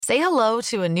Say hello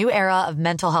to a new era of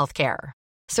mental health care.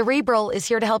 Cerebral is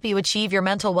here to help you achieve your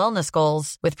mental wellness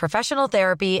goals with professional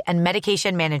therapy and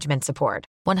medication management support.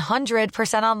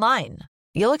 100% online.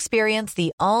 You'll experience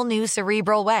the all-new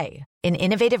Cerebral Way, an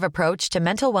innovative approach to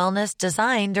mental wellness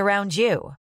designed around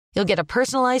you. You'll get a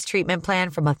personalized treatment plan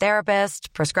from a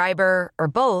therapist, prescriber, or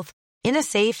both in a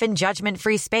safe and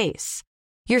judgment-free space.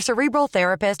 Your Cerebral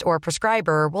therapist or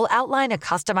prescriber will outline a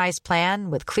customized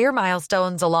plan with clear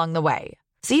milestones along the way,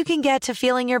 so you can get to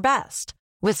feeling your best.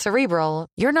 With Cerebral,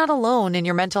 you're not alone in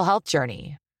your mental health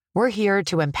journey. We're here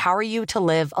to empower you to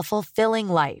live a fulfilling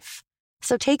life.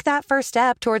 So take that first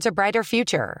step towards a brighter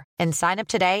future and sign up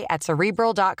today at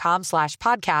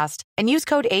Cerebral.com/podcast and use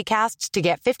code ACAST to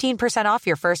get 15% off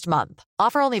your first month.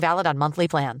 Offer only valid on monthly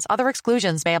plans. Other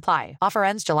exclusions may apply. Offer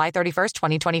ends July 31st,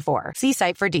 2024. See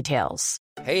site for details.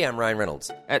 Hey, I'm Ryan Reynolds.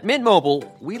 At Mint Mobile,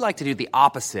 we like to do the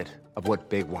opposite of what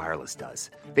Big Wireless does.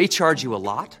 They charge you a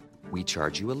lot. We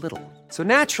charge you a little. So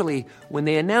naturally, when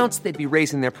they announced they'd be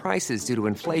raising their prices due to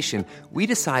inflation, we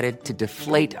decided to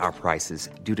deflate our prices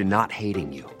due to not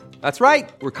hating you. That's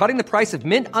right. We're cutting the price of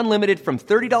Mint Unlimited from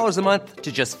 $30 a month to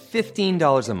just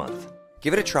 $15 a month.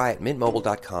 Give it a try at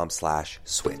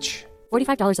mintmobile.com/switch.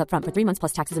 $45 up front for 3 months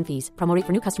plus taxes and fees. Promo rate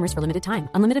for new customers for limited time.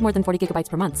 Unlimited more than 40 gigabytes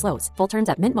per month. Slows full terms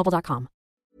at mintmobile.com.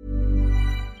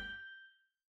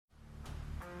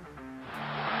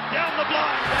 Down the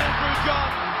blind, Andrew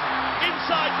John.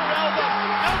 Inside for Elba.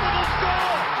 Elba will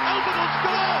score. Elba will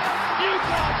score.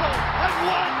 Newcastle have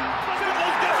won.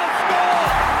 Siddle's going to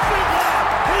score. Siddle,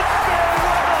 it's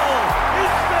farewell.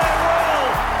 It's farewell.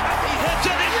 And he hits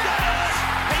it. He's got it.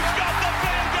 He's got the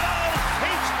field goal.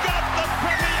 He's got the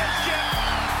premiership.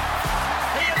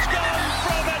 He has gone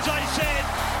from, as I said,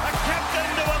 a captain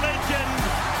to a legend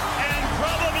and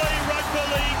probably rugby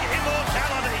league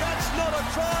immortality. That's not a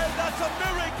try. That's a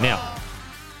miracle. Now,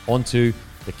 on to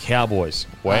the Cowboys.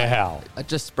 Wow.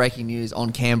 Just breaking news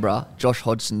on Canberra, Josh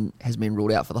Hodgson has been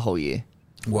ruled out for the whole year.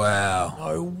 Wow.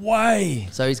 No way.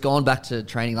 So he's gone back to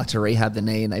training, like to rehab the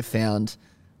knee, and they found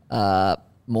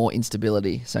more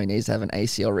instability. So he needs to have an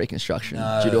ACL reconstruction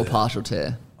due to a partial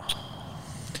tear.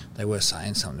 They were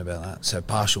saying something about that. So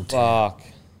partial tear. Fuck.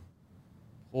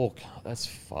 Look, that's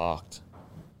fucked.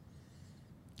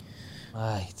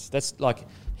 Mate, that's like,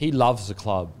 he loves the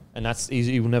club. And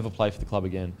he will never play for the club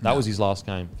again. That was his last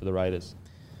game for the Raiders.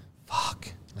 Fuck.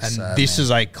 And this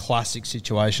is a classic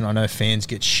situation. I know fans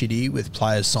get shitty with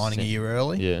players signing a year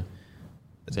early. Yeah.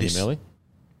 Sandy Melly?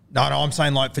 No, I'm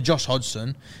saying like for Josh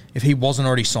Hodgson, if he wasn't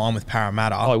already signed with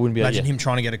Parramatta, it wouldn't be imagine him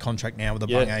trying to get a contract now with a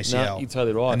bung ACL. No, you're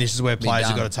totally right. And this is where players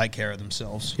have got to take care of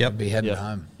themselves. Yep. Be heading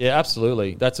home. Yeah,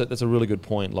 absolutely. That's a really good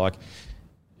point. Like,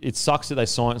 it sucks that they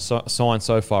signed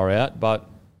so far out, but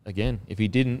again, if he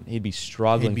didn't, he'd be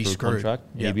struggling for a contract.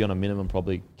 Yep. He'd be on a minimum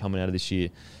probably coming out of this year.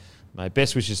 Mate,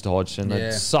 best wishes to Hodgson. Yeah.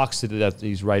 It sucks that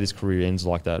his Raiders career ends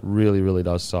like that. Really, really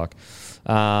does suck.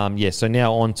 So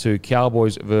now on to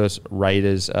Cowboys versus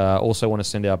Raiders. Also want to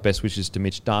send our best wishes to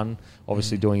Mitch Dunn,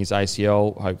 obviously doing his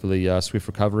ACL, hopefully swift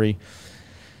recovery.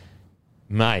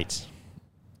 Mate,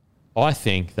 I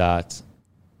think that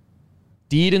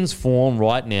Dearden's form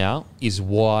right now is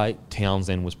why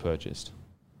Townsend was purchased.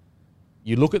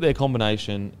 You look at their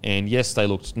combination, and yes, they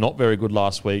looked not very good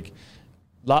last week.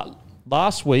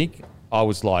 Last week, I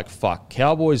was like, fuck,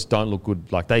 Cowboys don't look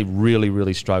good. Like, they really,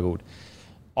 really struggled.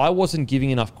 I wasn't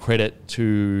giving enough credit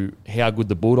to how good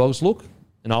the Bulldogs look,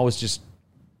 and I was just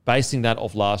basing that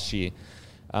off last year.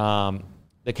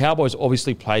 The Cowboys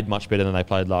obviously played much better than they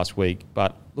played last week,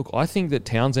 but look, I think that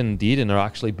Townsend and Dearden are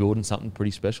actually building something pretty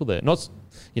special there. Not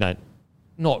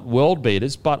world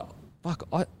beaters, but fuck,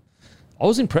 I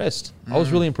was impressed. I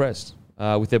was really impressed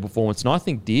with their performance. And I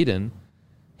think Dearden,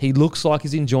 he looks like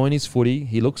he's enjoying his footy.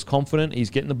 He looks confident.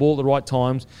 He's getting the ball at the right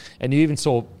times. And you even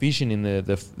saw vision in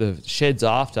the sheds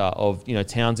after of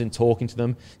Townsend talking to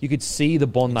them. You could see the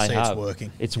bond they have. It's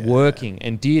working. It's working.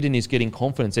 And Dearden is getting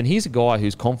confidence. And he's a guy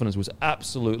whose confidence was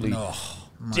absolutely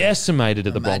decimated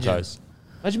at the Broncos.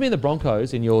 Imagine being the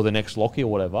Broncos and you're the next Lockie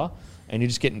or whatever, and you're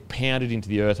just getting pounded into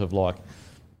the earth of like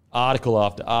article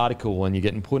after article, and you're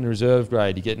getting put in reserve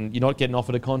grade. You're not getting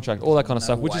offered a contract, all that kind of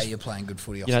stuff. Which is you're playing good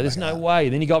footy. There's no way.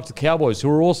 Then you go up to the Cowboys, who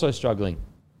are also struggling.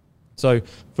 So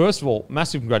first of all,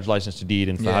 massive congratulations to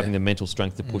Dearden for having the mental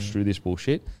strength to push through this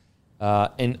bullshit.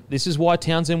 And this is why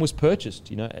Townsend was purchased.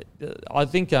 I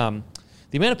think the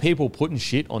amount of people putting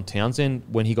shit on Townsend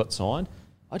when he got signed,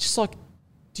 I just like.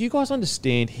 Do you guys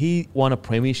understand he won a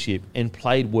premiership and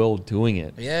played well doing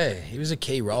it? Yeah, he was a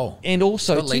key role. And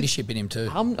also... He's got leadership in him too.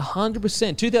 100%.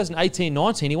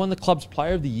 2018-19, he won the club's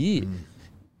player of the year.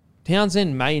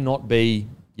 Townsend may not be,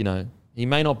 he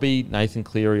may not be Nathan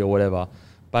Cleary or whatever,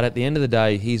 But at the end of the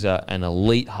day, he's an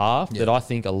elite half that I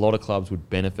think a lot of clubs would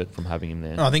benefit from having him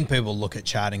there. I think people look at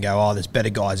Chad and go, "Oh, there's better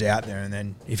guys out there," and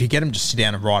then if you get them to sit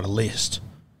down and write a list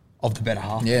of the better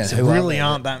half, there really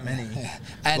aren't that many.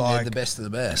 And they're the best of the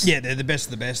best. Yeah, they're the best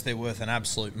of the best. They're worth an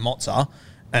absolute mozza.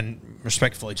 And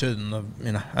respectfully to them,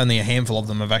 only a handful of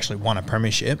them have actually won a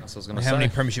premiership. That's what I was gonna How say. many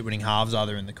premiership winning halves are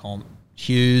there in the comp?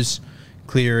 Hughes,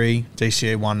 Cleary,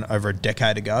 DCE won over a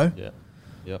decade ago. Yeah.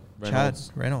 Yep.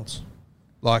 Reynolds.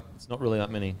 Like, It's not really that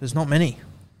many. there's not many.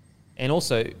 And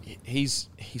also, he's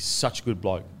such a good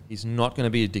bloke. He's not going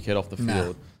to be a dickhead off the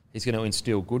field. He's going to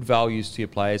instill good values to your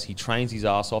players. He trains his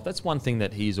ass off. That's one thing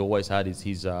that he's always had is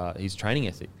his training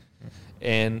ethic.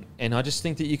 And I just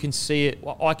think that you can see it.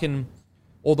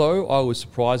 Although I was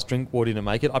surprised Drinkwater didn't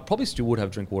make it, I probably still would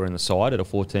have Drinkwater in the side at a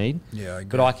 14. Yeah, I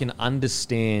agree. But I can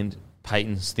understand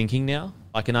Peyton's thinking now.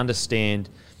 I can understand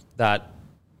that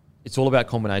it's all about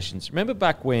combinations. Remember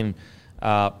back when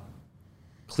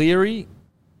Cleary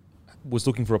was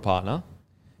looking for a partner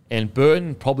and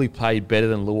Burton probably played better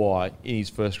than Luai in his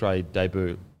first grade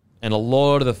debut. And a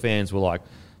lot of the fans were like,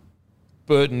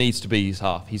 Burton needs to be his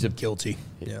half. He's Guilty.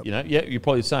 Yep. You're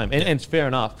probably the same. And it's fair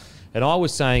enough. And I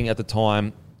was saying at the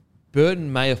time,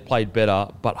 Burton may have played better,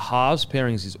 but halves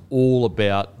pairings is all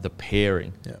about the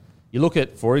pairing. Yeah. You look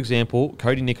at, for example,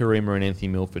 Cody Nikorima and Anthony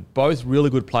Milford, both really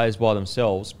good players by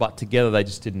themselves, but together they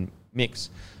just didn't mix.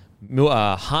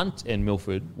 Hunt and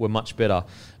Milford were much better.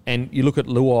 And you look at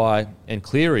Luai and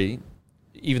Cleary,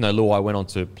 even though Luai went on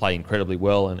to play incredibly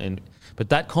well, but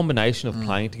that combination of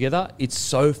playing together, it's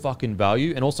so fucking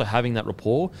value, and also having that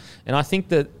rapport. And I think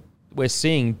that we're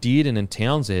seeing Dearden and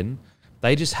Townsend,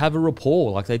 they just have a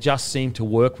rapport. Like, they just seem to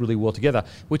work really well together,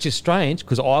 which is strange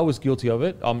because I was guilty of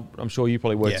it. I'm sure you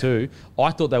probably were too.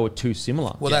 I thought they were too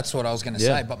similar. Well, that's what I was going to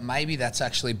say, but maybe that's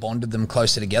actually bonded them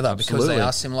closer together because they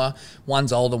are similar.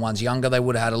 One's older, one's younger. They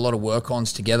would have had a lot of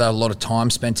work-ons together, a lot of time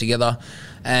spent together.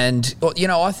 And,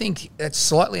 I think it's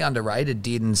slightly underrated,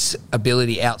 Dearden's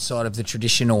ability outside of the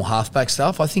traditional halfback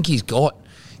stuff. I think he's got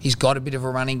a bit of a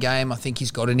running game. I think he's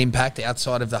got an impact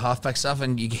outside of the halfback stuff,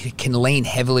 and you can lean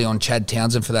heavily on Chad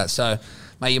Townsend for that. So,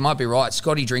 mate, you might be right.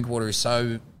 Scotty Drinkwater is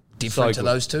so different to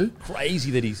those two.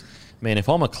 Crazy that if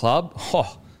I'm a club,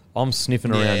 I'm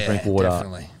sniffing around Drinkwater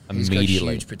definitely. immediately. He's got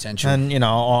huge potential. And,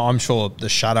 I'm sure the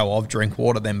shadow of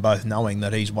Drinkwater, them both knowing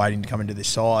that he's waiting to come into this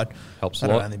side, helps a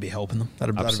that'll lot. only be helping them.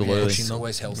 That'll be Absolutely. pushing It's them.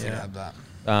 always healthy to have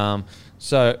that.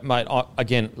 So, mate,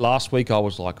 last week I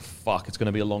was like, fuck, it's going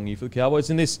to be a long year for the Cowboys.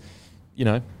 And this,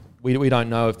 we don't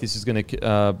know if this is going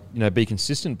to, be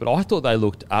consistent. But I thought they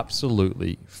looked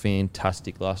absolutely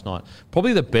fantastic last night.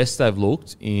 Probably the best they've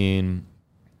looked in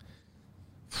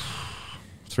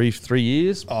three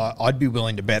years. I'd be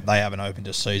willing to bet they haven't opened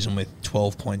a season with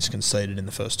 12 points conceded in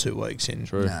the first 2 weeks.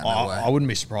 True. Nah, no way. I wouldn't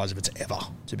be surprised if it's ever,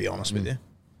 to be honest with you.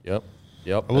 Yep.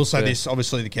 I will say this,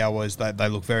 obviously the Cowboys, they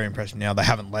look very impressive now. They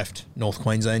haven't left North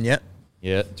Queensland yet.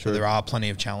 Yeah, So true. there are plenty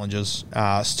of challenges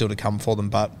still to come for them.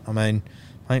 But,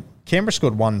 Canberra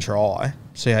scored one try,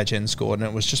 CHN scored, and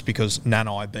it was just because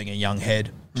Nanai, being a young head,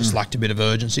 just lacked a bit of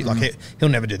urgency. Like, he'll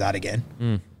never do that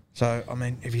again. So,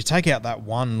 if you take out that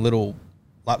one little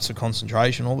lapse of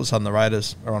concentration, all of a sudden the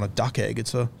Raiders are on a duck egg.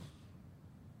 It's a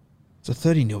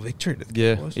 30-0 victory to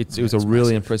the Cowboys. It was a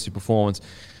really impressive performance.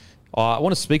 I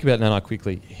want to speak about Nanai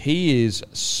quickly. He is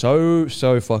so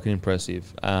fucking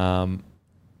impressive,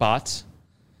 but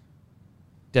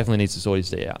definitely needs to sort his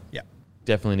D out. Yeah.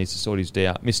 Definitely needs to sort his D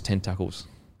out. Missed 10 tackles.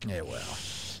 Yeah, wow.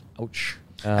 Ouch.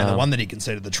 And the one that he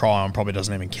conceded the try on probably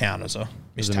doesn't even count as a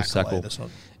missed tackle. Either, so.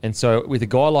 And so with a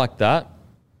guy like that,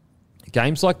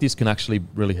 games like this can actually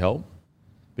really help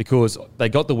because they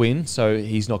got the win, so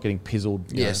he's not getting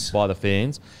pizzled by the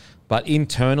fans. But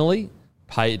internally,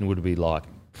 Peyton would be like,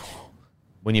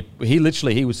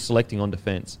 he was selecting on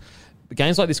defence. But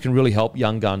games like this can really help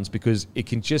young guns because it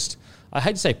can just, I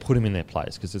hate to say put him in their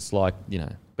place because it's like,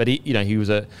 but he was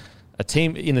a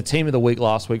team in the team of the week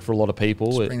last week for a lot of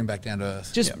people. Just bring him back down to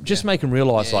earth. Just make them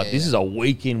realise this is a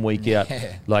week in, week out.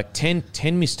 Yeah. Like 10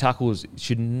 missed tackles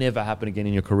should never happen again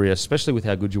in your career, especially with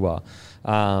how good you are.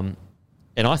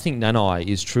 And I think Nanai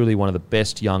is truly one of the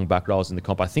best young back rowers in the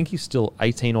comp. I think he's still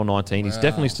 18 or 19. He's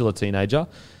definitely still a teenager.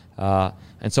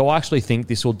 And so I actually think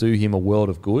this will do him a world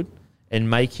of good and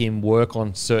make him work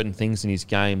on certain things in his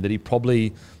game that he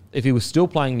probably, if he was still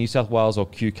playing New South Wales or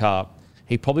Q Cup,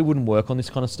 he probably wouldn't work on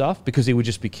this kind of stuff because he would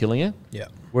just be killing it. Yeah.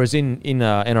 Whereas in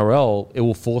NRL, it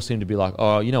will force him to be like,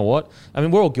 oh, you know what?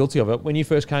 We're all guilty of it. When you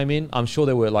first came in, I'm sure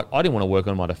they were like, I didn't want to work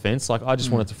on my defence. Like, I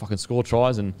just wanted to fucking score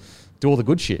tries and do all the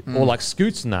good shit, or like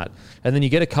Scoots and that. And then you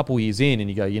get a couple years in and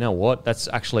you go, you know what? That's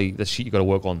actually the shit you got to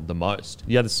work on the most.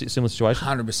 You had a similar situation?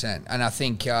 100%. And I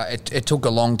think it took a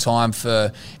long time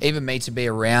for even me to be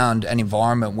around an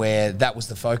environment where that was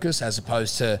the focus as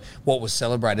opposed to what was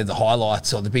celebrated, the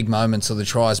highlights or the big moments or the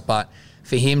tries. But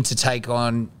for him to take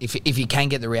on, if he can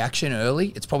get the reaction early,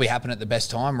 it's probably happened at the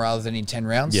best time rather than in 10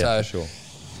 rounds. Yeah, so, for sure.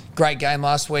 Great game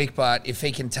last week, but if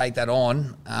he can take that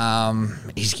on,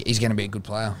 he's going to be a good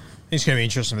player. It's going to be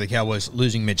interesting for the Cowboys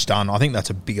losing Mitch Dunn. I think that's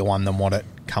a bigger one than what it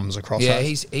comes across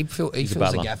as. He fills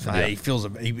a gap for He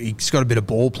he's got a bit of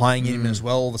ball playing in him as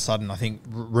well. All of a sudden, I think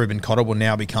Ruben Cotter will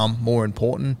now become more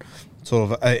important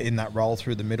sort of in that role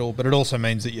through the middle. But it also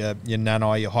means that your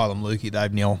Nanai, your Hylam Lukey,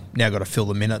 they've now got to fill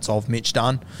the minutes of Mitch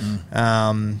Dunn.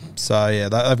 So, yeah,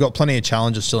 they've got plenty of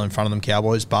challenges still in front of them,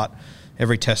 Cowboys, but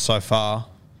every test so far,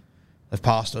 they've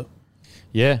passed it.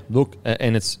 Yeah, look,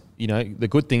 and it's, the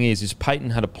good thing is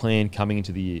Peyton had a plan coming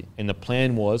into the year, and the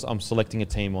plan was, I'm selecting a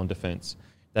team on defence.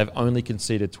 They've only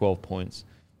conceded 12 points.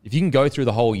 If you can go through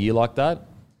the whole year like that,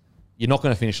 you're not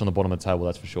going to finish on the bottom of the table,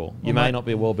 that's for sure. You may not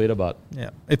be a world beater, but...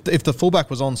 Yeah. If the fullback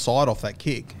was onside off that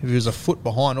kick, if he was a foot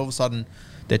behind, all of a sudden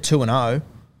they're 2-0.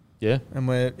 Yeah. And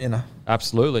we're,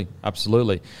 Absolutely.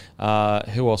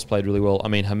 Who else played really well? I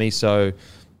mean, Hamiso...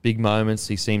 Big moments.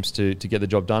 He seems to get the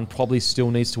job done. Probably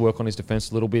still needs to work on his defence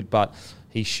a little bit, but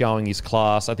he's showing his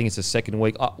class. I think it's the second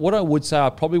week. What I would say, I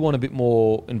probably want a bit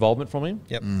more involvement from him.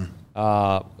 Yep.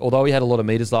 Although he had a lot of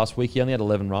metres last week, he only had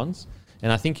 11 runs.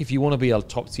 And I think if you want to be a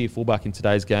top-tier fullback in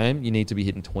today's game, you need to be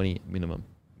hitting 20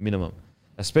 minimum.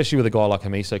 Especially with a guy like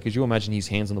Hamiso, because you imagine his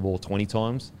hands on the ball 20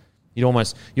 times. You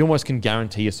almost can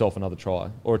guarantee yourself another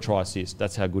try or a try assist.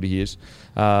 That's how good he is.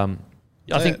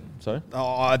 I think. Sorry. The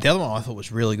other one I thought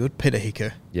was really good, Peter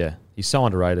Hicker. Yeah, he's so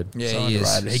underrated. Yeah, so he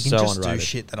underrated. is. He can So just underrated. do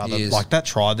shit that like that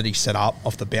try that he set up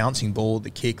off the bouncing ball, the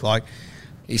kick, like.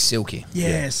 He's silky.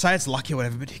 Yeah, say it's lucky or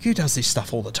whatever, but Hicker does this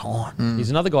stuff all the time. He's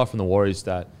another guy from the Warriors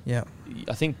that. Yeah.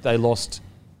 I think they lost.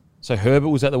 So Herbert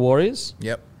was at the Warriors.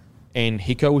 Yep. And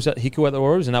Hicko was at the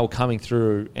Warriors, and they were coming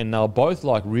through, and they were both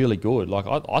like really good. Like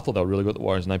I thought they were really good at the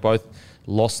Warriors, and they both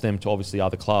lost them to obviously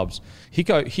other clubs.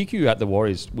 Hicko at the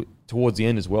Warriors towards the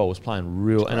end as well was playing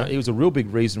real, and it was a real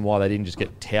big reason why they didn't just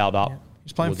get towed up. He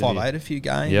was playing 5'8" a few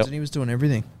games, Yep. and he was doing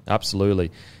everything.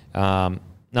 Absolutely. No,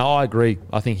 I agree.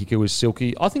 I think Hicko was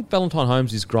silky. I think Valentine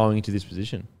Holmes is growing into this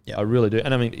position. Yep. I really do.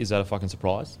 And I mean, is that a fucking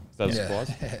surprise? Is that a surprise?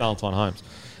 Valentine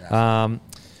Holmes.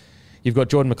 You've got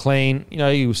Jordan McLean.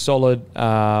 He was solid.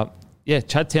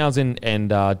 Chad Townsend and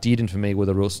Dearden for me were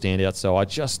the real standouts. So I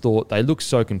just thought they look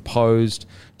so composed.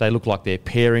 They look like they're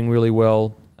pairing really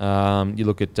well. You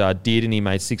look at Dearden, he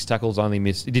made 6 tackles,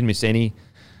 he didn't miss any.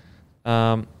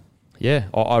 I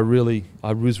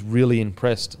was really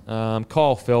impressed.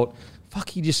 Kyle Felt,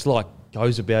 he just like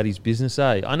goes about his business,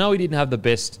 eh? I know he didn't have the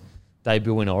best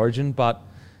debut in Origin, but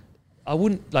I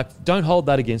wouldn't, don't hold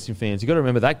that against him, fans. You've got to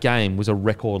remember that game was a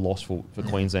record loss for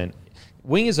Queensland.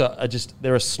 Wingers are just,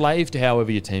 they're a slave to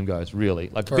however your team goes,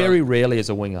 really. Very rarely as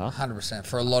a winger. 100%.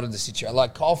 For a lot of the situation.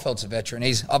 Like, Kyle Felt's a veteran.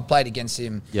 I've played against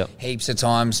him Yep. heaps of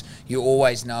times. You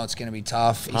always know it's going to be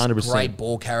tough. He's 100%. a great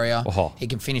ball carrier. Oh. He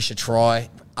can finish a try,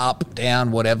 up,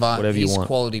 down, whatever. You He's want. a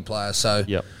quality player. So,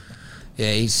 Yep.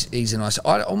 yeah, he's a nice...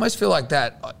 I almost feel like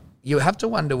that... You have to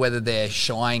wonder whether they're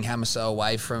shying Hamiso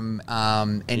away from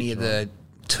any of the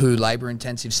too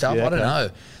labour-intensive stuff. Yeah, I don't okay. know.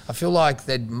 I feel like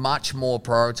they're much more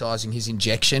prioritising his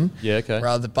injection. Yeah, okay.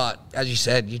 But as you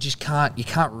said, you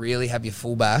can't really have your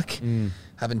fullback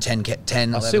having 10,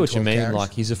 11, I see what you 12 mean. carries.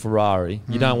 Like, he's a Ferrari.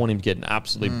 You don't want him getting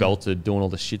absolutely belted doing all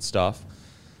the shit stuff.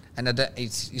 And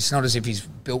it's not as if he's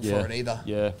built for it either.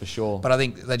 Yeah, for sure. But I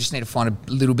think they just need to find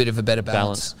a little bit of a better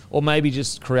balance. Or maybe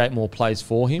just create more plays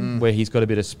for him where he's got a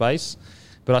bit of space.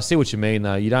 But I see what you mean,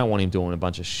 though. You don't want him doing a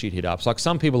bunch of shit hit-ups. Like,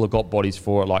 some people have got bodies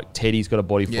for it. Like, Teddy's got a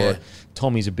body for it.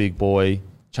 Tommy's a big boy.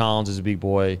 Charles is a big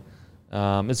boy.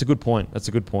 It's a good point. That's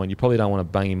a good point. You probably don't want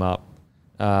to bang him up.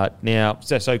 Now,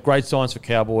 so great signs for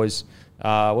Cowboys.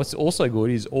 What's also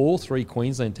good is all 3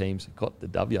 Queensland teams got the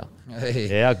W. Hey.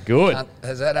 Yeah, good.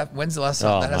 Has that happened? When's the last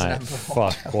time that hasn't mate, happened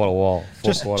before? quite a while.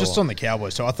 Just on the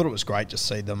Cowboys, so I thought it was great to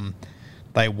see them.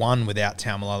 They won without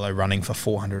Taumalolo running for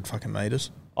 400 fucking metres.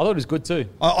 I thought it was good too.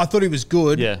 I thought he was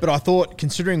good, Yeah. but I thought,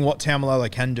 considering what Taumalolo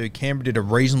can do, Canberra did a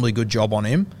reasonably good job on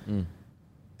him.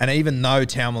 And even though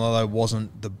Taumalolo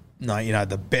wasn't the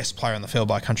best player on the field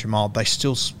by a country mile, they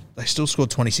still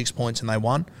scored 26 points and they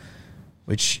won,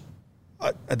 which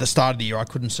at the start of the year I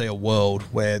couldn't see a world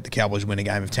where the Cowboys win a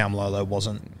game if Taumalolo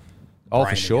wasn't. Oh, for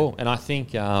brain sure. again. And I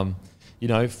think,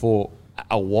 for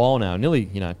a while now, nearly,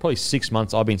 probably 6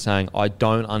 months, I've been saying I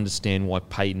don't understand why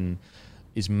Peyton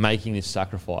is making this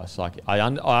sacrifice. Like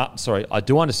I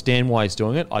do understand why he's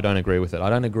doing it. I don't agree with it. I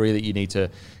don't agree that you need to,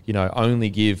 only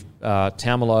give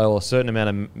Taumalolo a certain amount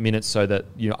of minutes so that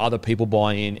other people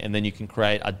buy in, and then you can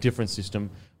create a different system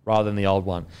rather than the old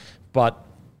one. But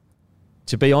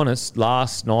to be honest,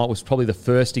 last night was probably the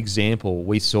first example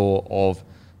we saw of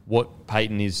what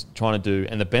Payten is trying to do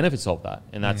and the benefits of that.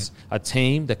 And that's a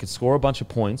team that could score a bunch of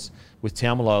points with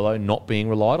Taumalolo not being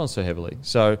relied on so heavily.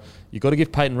 So you've got to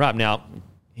give Payten rap. Now,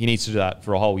 he needs to do that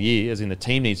for a whole year, as in the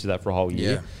team needs to do that for a whole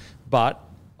year. Yeah. But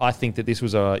I think that this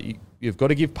was you've got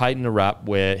to give Payten a rap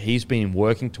where he's been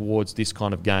working towards this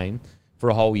kind of game for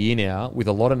a whole year now, with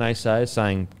a lot of naysayers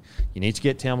saying you need to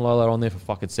get Taumalolo on there for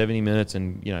fucking 70 minutes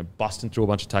and, busting through a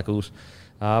bunch of tackles.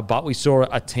 But we saw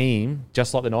a team,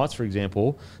 just like the Knights, for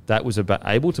example, that was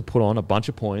able to put on a bunch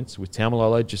of points with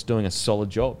Taumalolo just doing a solid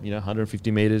job.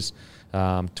 150 metres,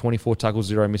 24 tackles,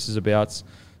 0 misses abouts.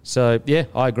 So, yeah,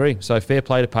 I agree. So, fair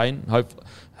play to Payten.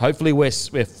 Hopefully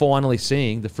we're finally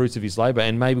seeing the fruits of his labour,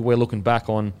 and maybe we're looking back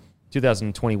on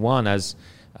 2021 as,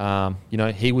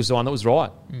 he was the one that was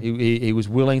right. He was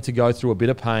willing to go through a bit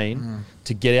of pain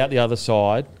to get out the other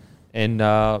side and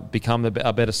become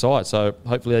a better side. So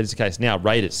hopefully that is the case. Now,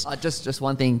 Raiders. Just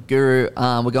one thing, Guru.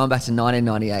 We're going back to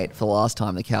 1998 for the last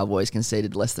time the Cowboys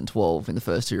conceded less than 12 in the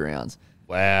first 2 rounds.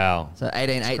 Wow. So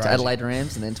 18-8 to Adelaide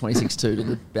Rams and then 26-2 to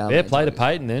the Balmain. Fair play to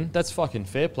Payten then. That's fucking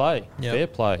fair play. Yep. Fair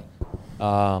play.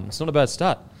 It's not a bad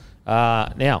start.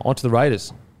 Now, on to the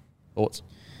Raiders. Thoughts?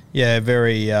 Yeah,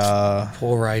 very...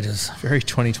 Poor Raiders. Very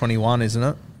 2021, isn't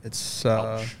it? It's...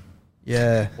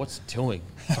 yeah. What's it doing?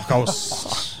 Like I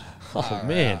was... Oh,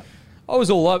 man. I was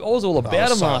all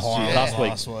about him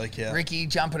last week. Yeah. Ricky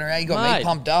jumping around, you got me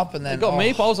pumped up, and then got me.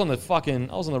 I was on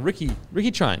the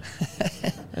Ricky train,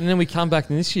 and then we come back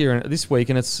this year and this week,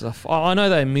 and it's. I know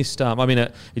they missed.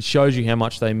 It shows you how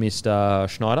much they missed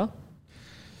Schneider.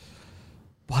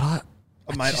 But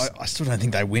I still don't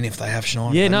think they win if they have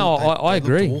Schneider. Yeah, I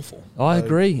agree. Awful. I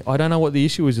agree. I don't know what the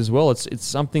issue is as well. It's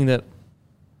something that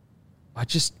I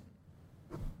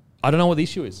don't know what the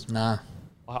issue is. Nah.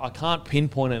 I can't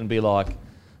pinpoint it and be like,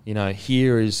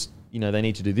 here is, they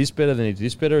need to do this better, they need to do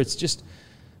this better. It's just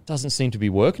doesn't seem to be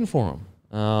working for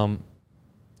them.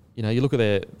 You look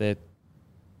at their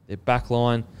back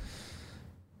line.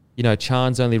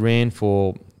 Chan's only ran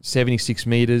for 76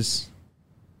 metres.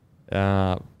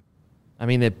 Their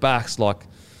backs, like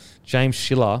James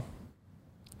Schiller,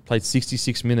 played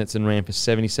 66 minutes and ran for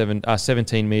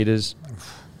 17 metres.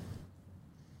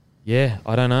 Yeah,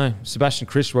 I don't know. Sebastian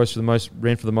Chris ran for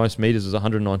the most metres, was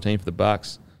 119 for the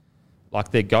backs.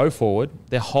 Like their go forward,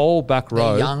 their whole back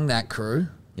row. They're young, that crew.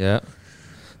 Yeah.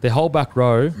 Their whole back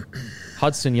row,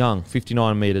 Hudson Young,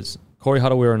 59 metres. Corey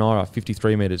Harawira-Naera,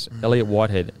 53 metres. Elliot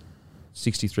Whitehead,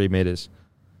 63 metres.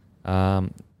 The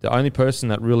only person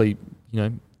that really,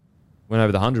 went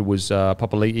over the 100 was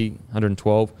Papali'i,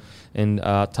 112, and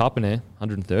Tapane,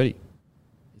 130.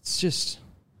 It's just,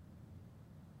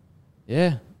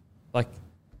 yeah. Like,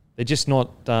 they're just not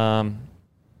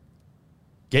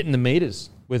getting the meters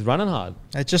with running hard.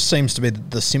 It just seems to be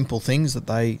the simple things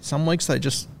that some weeks they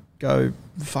just go,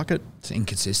 fuck it. It's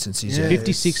inconsistencies. Yeah,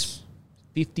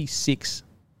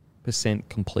 56%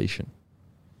 completion.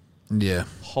 Yeah.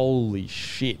 Holy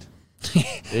shit.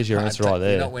 There's your answer right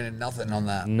there. You're not winning nothing on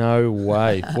that. No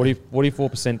way.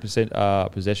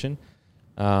 44% possession.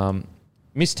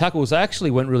 Missed tackles, they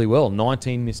actually went really well.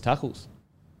 19 missed tackles.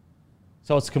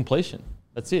 So it's completion.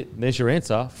 That's it. There's your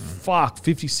answer. Fuck,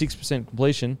 56%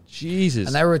 completion. Jesus.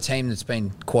 And they were a team that's been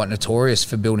quite notorious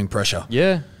for building pressure.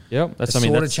 Yeah. Yep. That's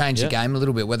sort of changed the game a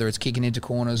little bit, whether it's kicking into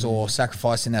corners or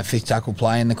sacrificing that fifth tackle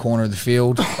play in the corner of the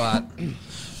field. But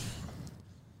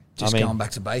going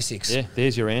back to basics. Yeah,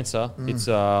 there's your answer. It's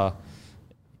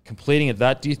completing at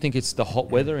that. Do you think it's the hot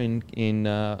weather in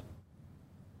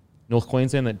North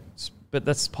Queensland but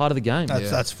that's part of the game.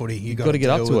 That's footy. You got to get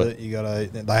up to it. You got to.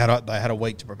 They had a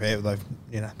week to prepare. They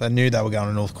knew they were going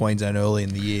to North Queensland early in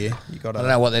the year. I don't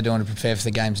know what they're doing to prepare for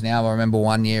the games now. I remember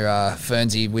one year,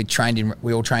 Fernsey,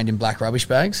 we all trained in black rubbish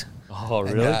bags. Oh,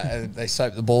 really? And, they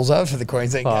soaped the balls up for the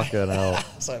Queensland game. Fucking hell.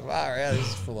 So far out, this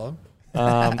is full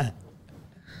on.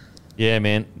 Yeah,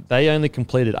 man. They only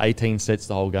completed 18 sets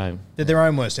the whole game. They're their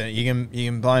own worst enemy.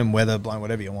 You can blame weather, blame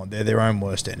whatever you want. They're their own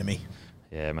worst enemy.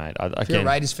 Yeah, mate. If you're a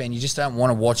Raiders fan, you just don't want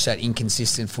to watch that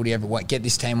inconsistent footy every week. Get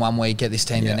this team one week, get this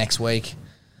team the next week.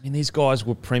 I mean, these guys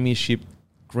were premiership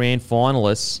grand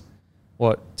finalists,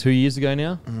 2 years ago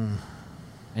now?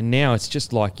 And now it's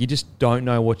just like you just don't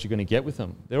know what you're going to get with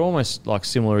them. They're almost like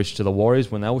similar-ish to the Warriors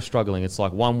when they were struggling. It's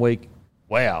like 1 week,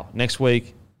 wow. Next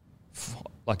week,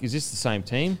 is this the same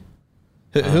team?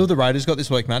 Who have the Raiders got this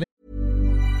week, Matty?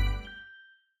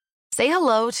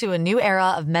 hello to a new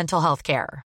era of mental health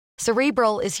care.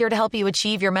 Cerebral is here to help you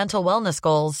achieve your mental wellness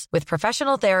goals with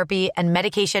professional therapy and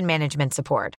medication management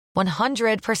support.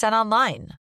 100%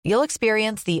 online. You'll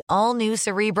experience the all-new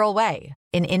Cerebral Way,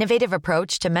 an innovative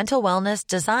approach to mental wellness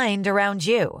designed around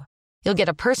you. You'll get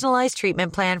a personalized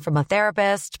treatment plan from a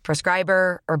therapist,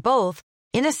 prescriber, or both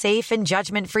in a safe and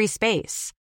judgment-free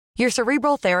space. Your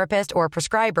Cerebral therapist or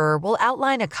prescriber will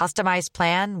outline a customized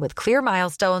plan with clear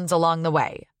milestones along the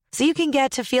way, so you can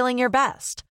get to feeling your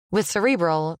best. With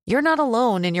Cerebral, you're not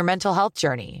alone in your mental health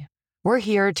journey. We're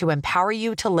here to empower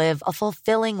you to live a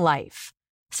fulfilling life.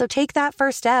 So take that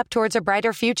first step towards a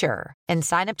brighter future and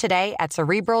sign up today at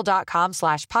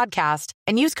Cerebral.com/podcast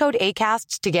and use code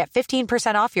ACAST to get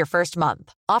 15% off your first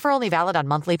month. Offer only valid on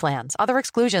monthly plans. Other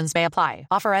exclusions may apply.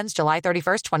 Offer ends July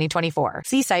 31st, 2024.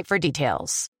 See site for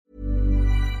details.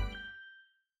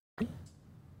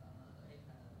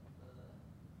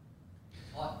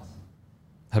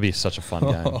 That'd be such a fun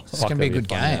game. It's going to be a good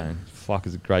game. Fuck,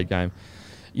 it's a great game.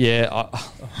 Yeah.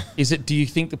 Is it? Do you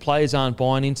think the players aren't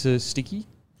buying into Sticky?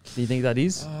 Do you think that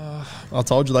is? I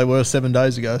told you they were 7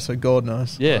 days ago, so God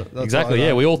knows. Yeah, exactly.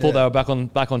 Yeah, we all thought they were back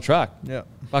on track. Yeah,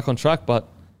 back on track. But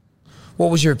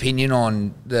what was your opinion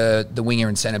on the winger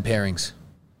and centre pairings?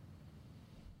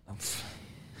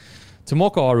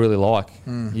 Tomoko, I really like.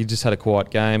 He just had a quiet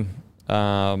game.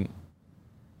 Yeah,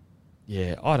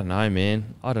 I don't know,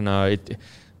 man. I don't know.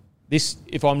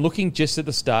 If I'm looking just at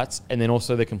the stats and then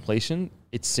also the completion,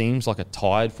 it seems like a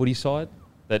tired footy side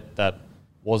that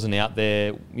wasn't out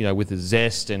there, with a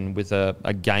zest and with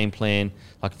a game plan.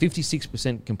 Like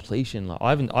 56% completion. Like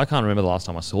I can't remember the last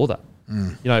time I saw that.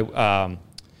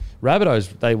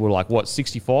 Rabbitohs, they were like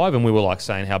 65, and we were like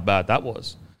saying how bad that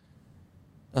was.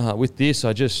 With this,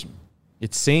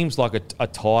 it seems like a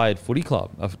tired footy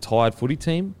club, a tired footy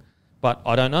team. But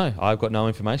I don't know. I've got no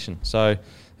information. So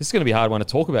this is going to be a hard one to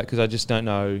talk about because I just don't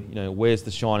know, where's the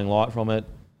shining light from it.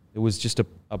 It was just a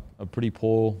pretty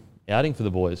poor outing for the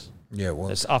boys. Yeah, it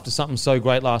was. It's after something so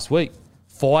great last week,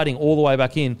 fighting all the way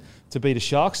back in to beat a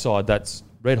Sharks side that's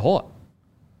red hot.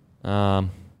 I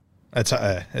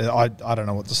don't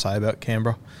know what to say about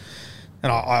Canberra.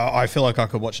 And I feel like I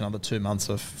could watch another 2 months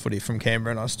of footy from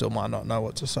Canberra and I still might not know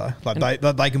what to say. Like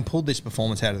they can pull this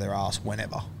performance out of their ass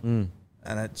whenever.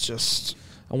 And it's just...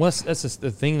 And that's just the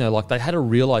thing, though. Like, they had a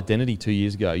real identity 2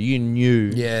 years ago. You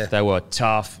knew they were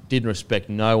tough, didn't respect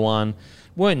no one,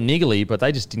 weren't niggly, but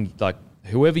they just didn't, like,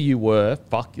 whoever you were,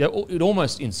 it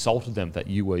almost insulted them that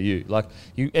you were you. Like,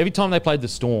 every time they played the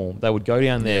Storm, they would go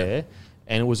down there,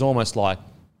 and it was almost like,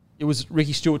 it was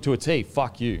Ricky Stewart to a T,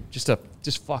 fuck you, just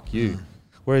fuck you.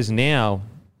 Whereas now,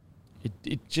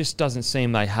 it just doesn't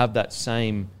seem they have that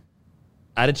same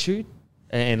attitude.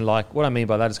 And, like, what I mean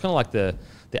by that, it's kind of like the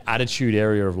attitude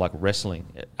area of, like, wrestling,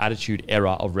 attitude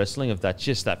era of wrestling, of that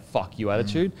fuck you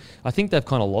attitude. I think they've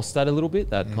kind of lost that a little bit,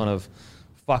 that kind of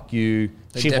fuck you,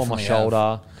 chip on my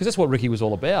shoulder, because that's what Ricky was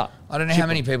all about. I don't know how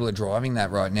many people are driving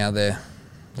that right now there.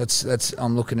 That's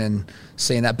I'm looking and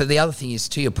seeing that. But the other thing is,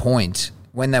 to your point,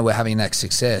 when they were having that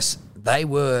success, they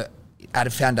were at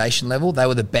a foundation level, they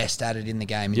were the best at it in the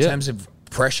game. In terms of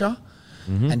pressure,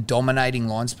 and dominating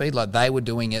line speed, like they were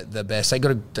doing it the best. They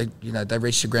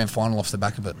reached the grand final off the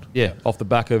back of it. Yeah, off the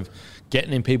back of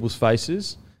getting in people's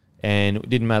faces, and it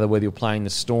didn't matter whether you're playing the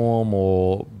Storm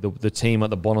or the team at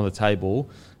the bottom of the table.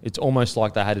 It's almost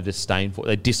like they had a disdain for it.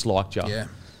 They disliked you. Yeah.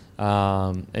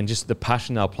 And just the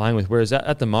passion they were playing with. Whereas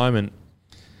at the moment,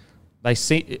 they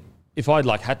see, if I'd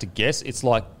had to guess, it's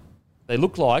like they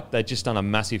look like they'd just done a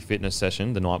massive fitness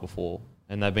session the night before.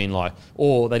 And they've been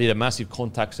or they did a massive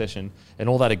contact session and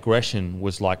all that aggression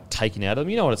was taken out of them.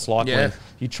 You know what it's like when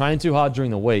you train too hard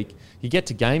during the week, you get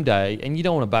to game day and you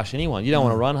don't want to bash anyone. You don't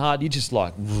want to run hard. You just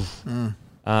well,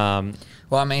 I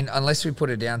mean, unless we put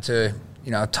it down to,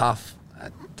 a tough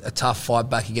fight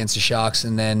back against the Sharks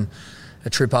and then a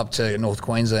trip up to North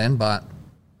Queensland, but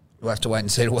we'll have to wait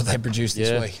and see what they produce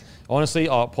this week. Honestly,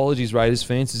 apologies, Raiders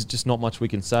fans. There's just not much we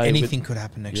can say. Anything could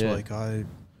happen next week.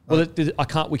 Well, I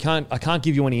can't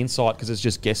give you any insight because it's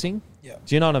just guessing. Yeah.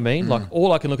 Do you know what I mean? Like,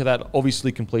 all I can look at that,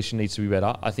 obviously completion needs to be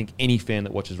better. I think any fan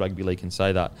that watches rugby league can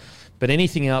say that. But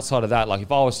anything outside of that, like if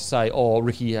I was to say,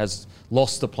 Ricky has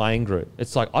lost the playing group,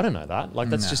 it's like, I don't know that. Like,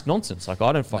 that's just nonsense. Like,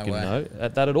 I don't fucking know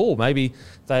that at all. Maybe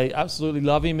they absolutely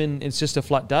love him and it's just a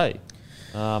flat day.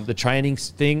 The training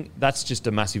thing, that's just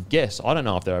a massive guess. I don't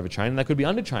know if they're overtraining. They could be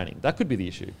undertraining. That could be the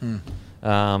issue.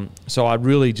 So I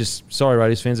really sorry,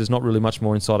 Raiders fans, there's not really much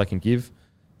more insight I can give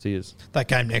to you. That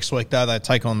game next week, though, they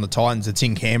take on the Titans. It's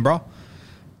in Canberra.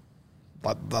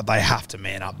 But they have to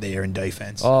man up there in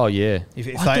defence. Oh, yeah.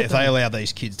 If they allow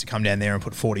these kids to come down there and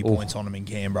put 40 points on them in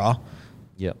Canberra.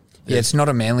 Yep. Yeah, it's not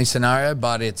a Manly scenario,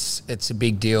 but it's a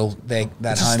big deal. That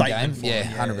It's a home statement game, for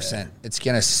yeah, them, 100%. It's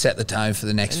going to set the tone for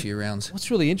the next few rounds.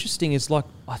 What's really interesting is, like,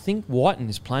 I think Whiten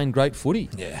is playing great footy.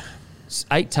 Yeah.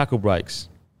 8 tackle breaks.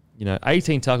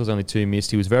 18 tackles, only 2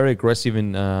 missed. He was very aggressive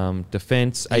in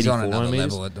defence. He's 84 on another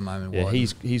meters. level at the moment. Yeah, Whiten.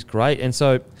 he's great. And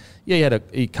so, yeah, he had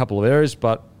a couple of errors,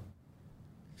 but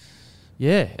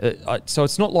so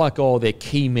it's not like, their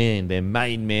key man, their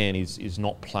main man is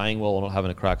not playing well or not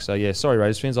having a crack. So, yeah, sorry,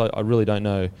 Raiders fans, I really don't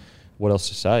know what else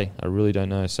to say. I really don't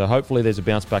know. So hopefully there's a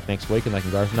bounce back next week and they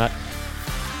can go from that.